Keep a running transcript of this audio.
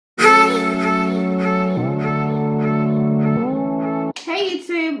Hey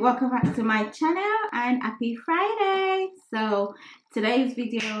YouTube, welcome back to my channel and happy Friday. So today's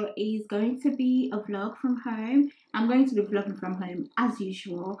video is going to be a vlog from home. I'm going to be vlogging from home as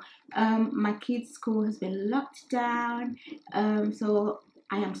usual. My kids' school has been locked down, so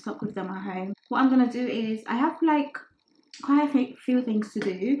I am stuck with them at home. What I'm gonna do is I have like quite a few things to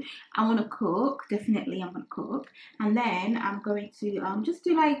do. I want to cook, definitely I'm gonna cook, and then I'm going to just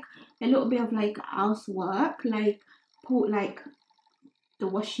do like a little bit of like housework, like put like the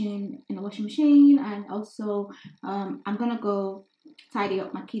washing in the washing machine, and also I'm gonna go tidy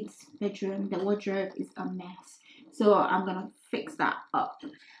up my kids' bedroom. The wardrobe is a mess, so I'm gonna fix that up.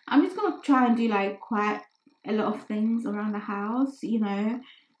 I'm just gonna try and do like quite a lot of things around the house, you know,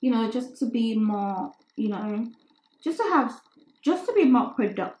 just to be more, just to be more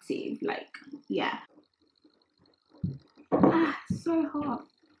productive, like, yeah. So hot.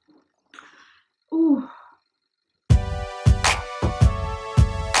 Ooh.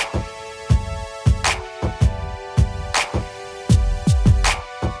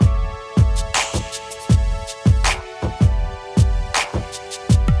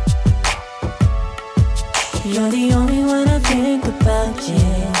 You're the only one I think about,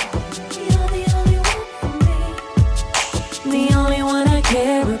 yeah. You're the only one for me. The only one I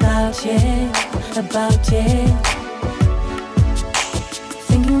care about, yeah. About, yeah.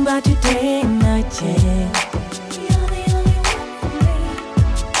 Thinking about you day and night, yeah. You're the only one for me.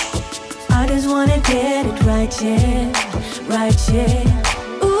 I just wanna get it right, yeah. Right,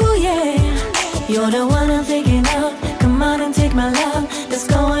 yeah. Ooh, yeah. You're the one I'm thinking of. Come on and take my love. Let's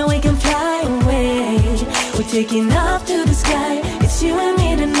go and we can fly away. We're taking off to the sky. It's you and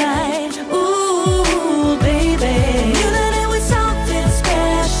me tonight. Ooh, baby. You know that we're something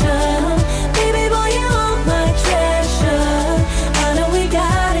special. Baby boy, you are my treasure. I know we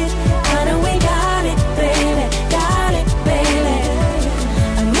got it. I know we got it, baby. Got it, baby.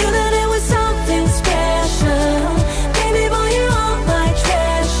 I knew that it was something special. Baby boy, you are my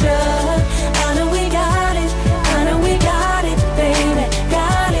treasure. I know we got it. I know we got it, baby.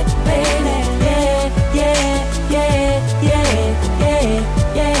 Got it, baby.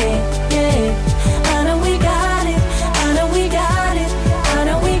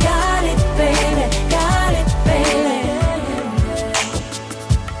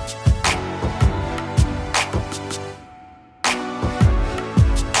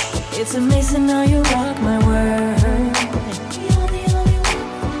 It's amazing how you rock my world. You're the only one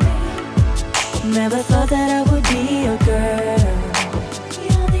for me. Never thought that I would be your girl.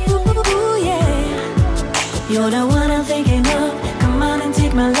 You're the only one, yeah. You're the one I'm thinking of. Come on and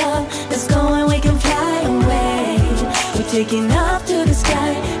take my love. Let's go and we can fly away. We're taking off to the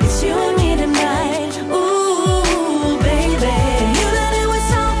sky. It's you and me tonight. Ooh, baby. You know that we're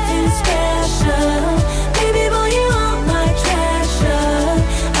something special. Baby boy, you are my treasure.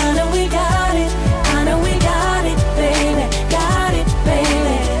 I know we got it. I know we got it, baby. Got it,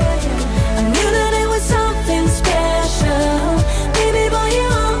 baby. I knew that it was something special. Baby boy, you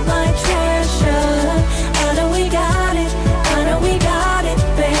are my treasure. I know we got it. I know we got it,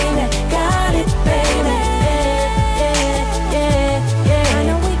 baby. Got it, baby. Yeah, yeah, yeah. I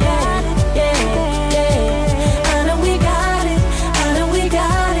know we got it. Yeah, yeah. I know we got it. I know we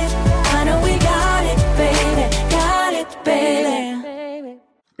got it. I know we got it, baby. Got it, baby.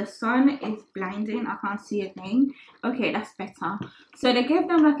 The sun is blinding, I can't see a thing. Okay, that's better. So they gave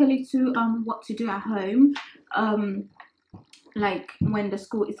them like a little what to do at home, like when the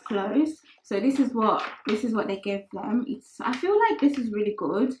school is closed. So this is what they gave them. I feel like this is really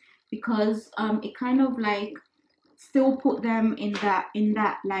good because it kind of like still put them in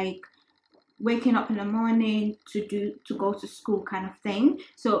that like waking up in the morning to go to school kind of thing.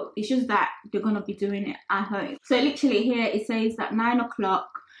 So it's just that they're gonna be doing it at home. So literally here it says that 9 o'clock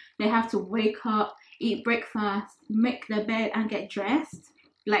they have to wake up, eat breakfast, make their bed and get dressed,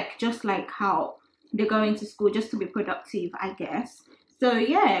 like just like how they're going to school, just to be productive, I guess. So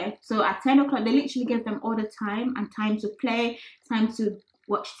yeah, so at 10 o'clock they literally give them all the time, and time to play, time to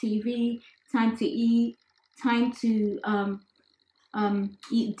watch TV, time to eat, time to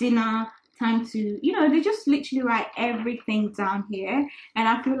eat dinner, time to, they just literally write everything down here, and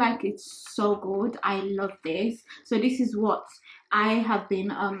I feel like it's so good. I love this. So this is what I have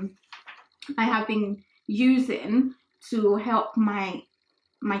been using to help my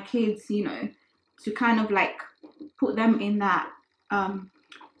kids, to kind of like put them in that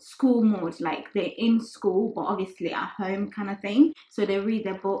school mode, like they're in school but obviously at home kind of thing. So they read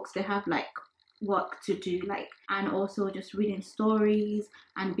their books, they have like work to do, like, and also just reading stories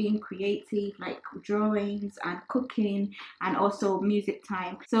and being creative, like drawings and cooking, and also music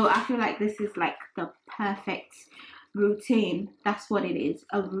time. So I feel like this is like the perfect routine. That's what it is,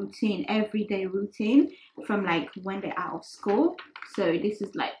 a routine, everyday routine from like when they're out of school. So this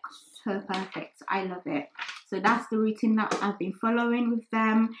is like so perfect. I love it. So that's the routine that I've been following with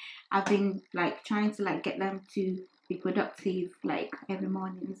them. I've been like trying to like get them to be productive like every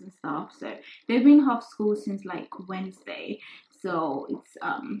mornings and stuff. So they've been off school since like Wednesday. So it's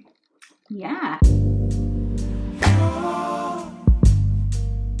yeah.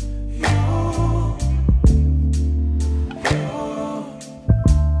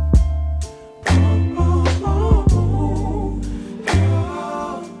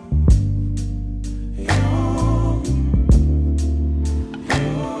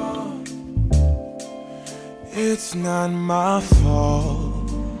 It's not my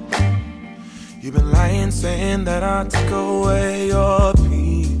fault. You've been lying, saying that I took away your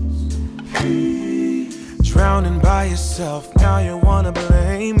peace. Drowning by yourself, now you wanna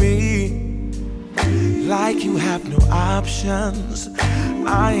blame me. Like you have no options.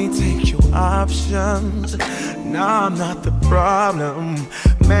 I ain't take your options. Now I'm not the problem,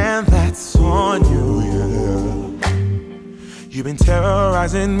 man, that's on you, yeah. You've been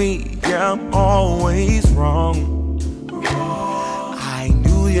terrorizing me, yeah, I'm always wrong. I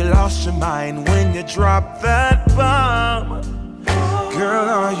knew you lost your mind when you dropped that bomb. Girl,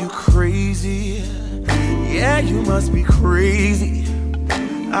 are you crazy? Yeah, you must be crazy.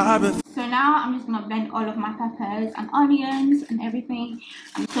 So now I'm just gonna blend all of my peppers and onions and everything.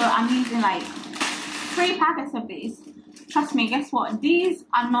 So I'm using like 3 packets of these. Trust me, guess what? These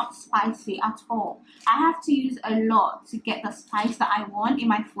are not spicy at all. I have to use a lot to get the spice that I want in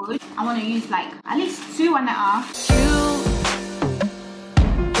my food. I want to use like at least 2.5.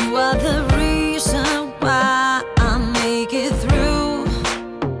 You are the reason why I make it through.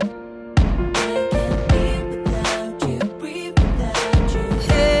 I can't live without you, breathe without you.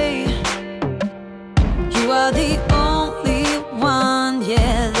 Hey, you are the only one,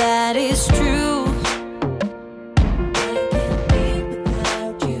 yeah, that is true.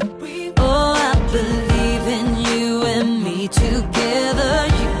 Together,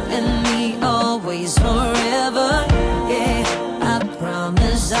 you and me, always, forever. Yeah, I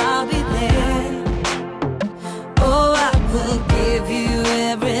promise I'll be there. Oh, I will give you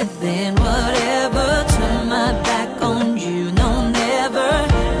everything, whatever. Turn my back on you, no, never.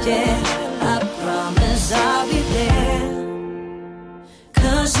 Yeah, I promise I'll be there.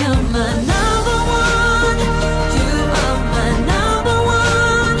 'Cause you're my number one. You are my number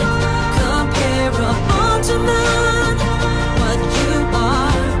one. Comparable to none.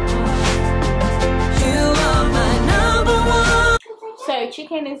 So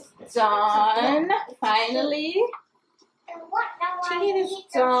chicken is done, finally. Chicken is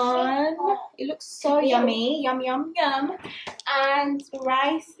done. It looks so yummy, yum, yum, yum. And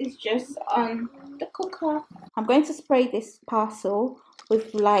rice is just on the cooker. I'm going to spray this parcel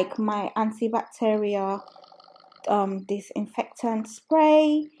with like my antibacterial disinfectant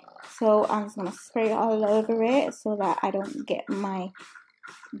spray. So I'm just gonna spray all over it so that I don't get the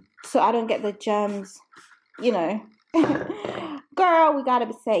germs, you know. Girl, we gotta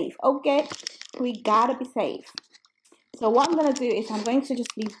be safe, okay? We gotta be safe. So what I'm gonna do is I'm gonna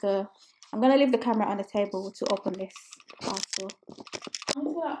leave the camera on the table to open this parcel. I'm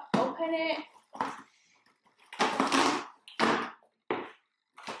just gonna open it.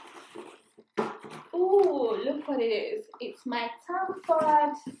 Ooh, look what it is. It's my Thumps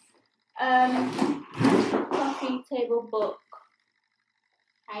coffee table book.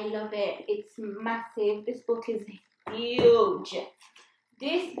 I love it. It's massive. This book is huge.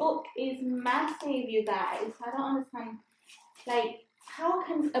 This book is massive, you guys. I don't understand. Like, how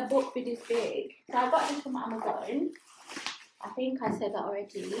can a book be this big? So I got this from Amazon. I think I said that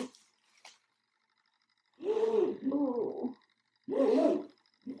already. Ooh. Ooh.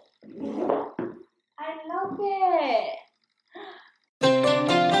 I love it.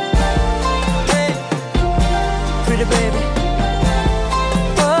 Hey, pretty baby.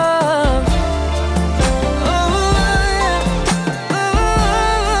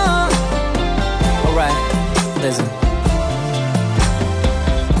 Listen.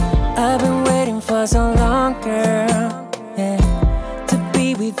 I've been waiting for so long, girl, yeah, to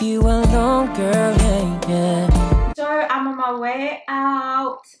be with you alone, girl, yeah, yeah. So I'm on my way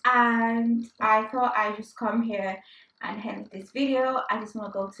out and I thought I'd just come here and end this video. I just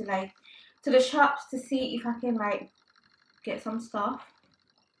want to go to the shops to see if I can like get some stuff,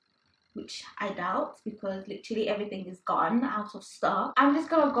 which I doubt because literally everything is gone, out of stock. I'm just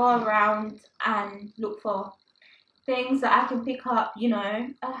gonna go around and look for things that I can pick up, you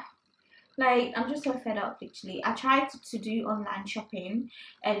know. Like, I'm just so fed up literally. I tried to do online shopping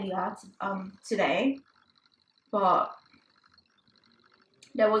earlier today, but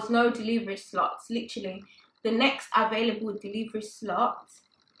there was no delivery slots. Literally, the next available delivery slot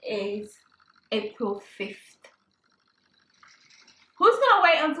is April 5th. Who's gonna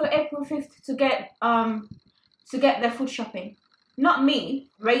wait until April 5th to get their food shopping? Not me.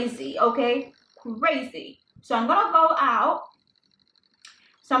 Crazy, okay? Crazy. So I'm gonna go out.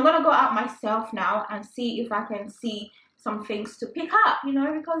 Myself now and see if I can see some things to pick up, you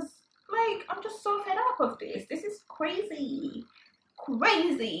know, because like I'm just so fed up of this. This is crazy.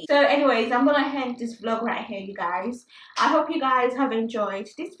 So anyways, I'm gonna end this vlog right here, you guys. I hope you guys have enjoyed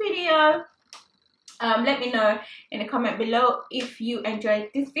this video. Let me know in the comment below if you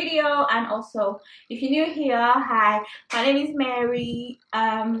enjoyed this video, and also if you're new here, hi, my name is Mary.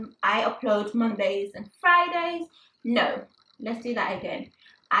 I upload Mondays and Fridays. No, let's do that again.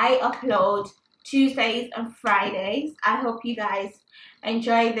 I upload Tuesdays and Fridays. I hope you guys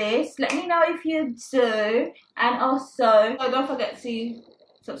enjoy this. Let me know if you do, and also don't forget to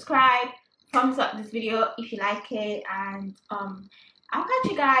subscribe, thumbs up this video if you like it, and I'll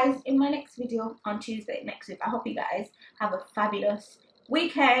catch you guys in my next video on Tuesday next week. I hope you guys have a fabulous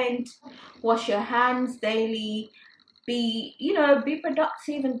weekend. Wash your hands daily. Be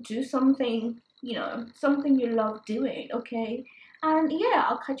productive and do something, something you love doing, okay? And yeah,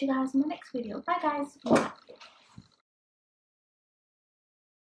 I'll catch you guys in my next video. Bye guys.